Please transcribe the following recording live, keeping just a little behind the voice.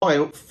Okay,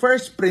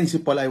 first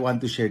principle I want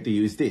to share to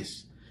you is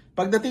this.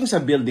 Pagdating sa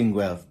building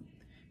wealth,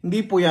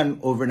 hindi po yan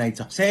overnight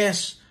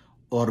success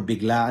or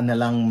biglaan na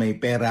lang may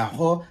pera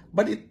ako,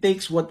 but it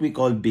takes what we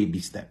call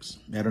baby steps.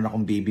 Meron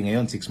akong baby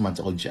ngayon, 6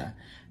 months old siya.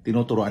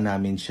 Tinuturuan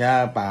namin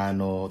siya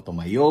paano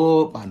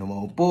tumayo, paano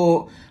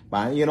maupo,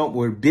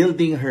 we're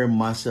building her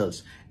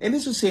muscles. And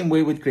it's the same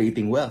way with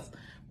creating wealth.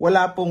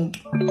 Wala pong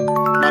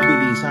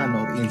mabilisan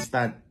or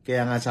instant.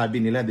 Kaya nga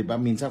sabi nila, di ba,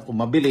 minsan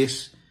kung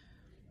mabilis,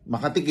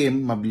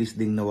 makatikim, mabilis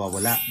ding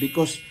nawawala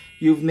because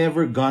you've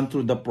never gone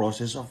through the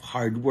process of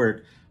hard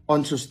work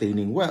on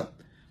sustaining wealth.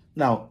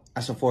 Now,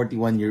 as a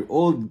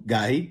 41-year-old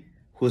guy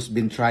who's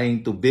been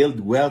trying to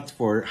build wealth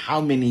for how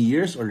many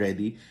years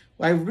already,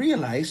 I've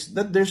realized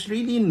that there's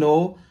really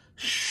no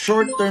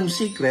short-term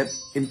secret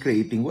in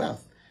creating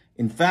wealth.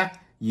 In fact,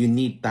 you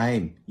need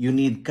time, you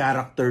need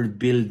character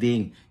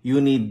building,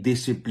 you need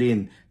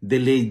discipline,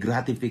 delayed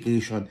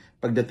gratification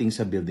pagdating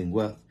sa building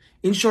wealth.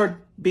 In short,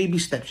 baby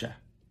step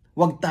siya.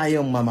 Huwag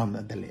tayong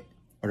mamamadali.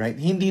 Alright?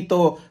 Hindi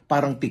to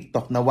parang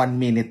TikTok na 1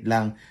 minute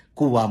lang,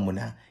 kuha mo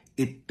na.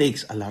 It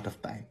takes a lot of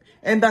time.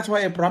 And that's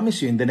why I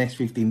promise you in the next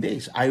 15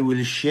 days, I will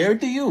share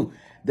to you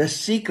the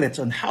secrets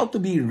on how to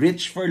be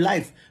rich for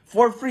life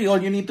for free. All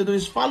you need to do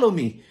is follow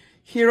me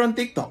here on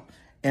TikTok.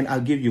 And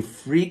I'll give you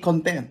free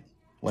content.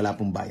 Wala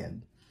pong bayad.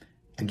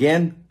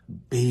 Again,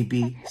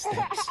 baby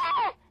steps.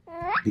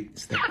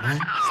 Step 1,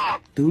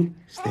 step 2,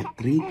 step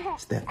 3,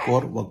 step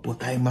 4. Huwag po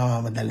tayong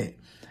mamamadali.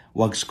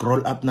 Huwag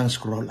scroll up ng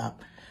scroll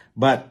up.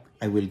 But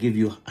I will give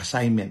you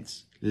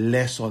assignments,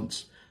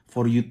 lessons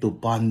for you to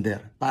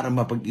ponder para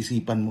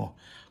mapag-isipan mo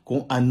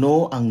kung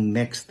ano ang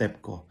next step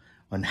ko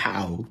on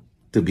how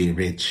to be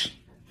rich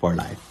for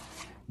life.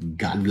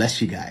 God bless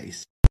you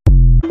guys.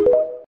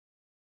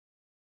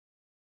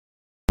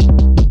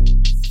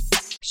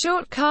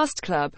 Shortcast Club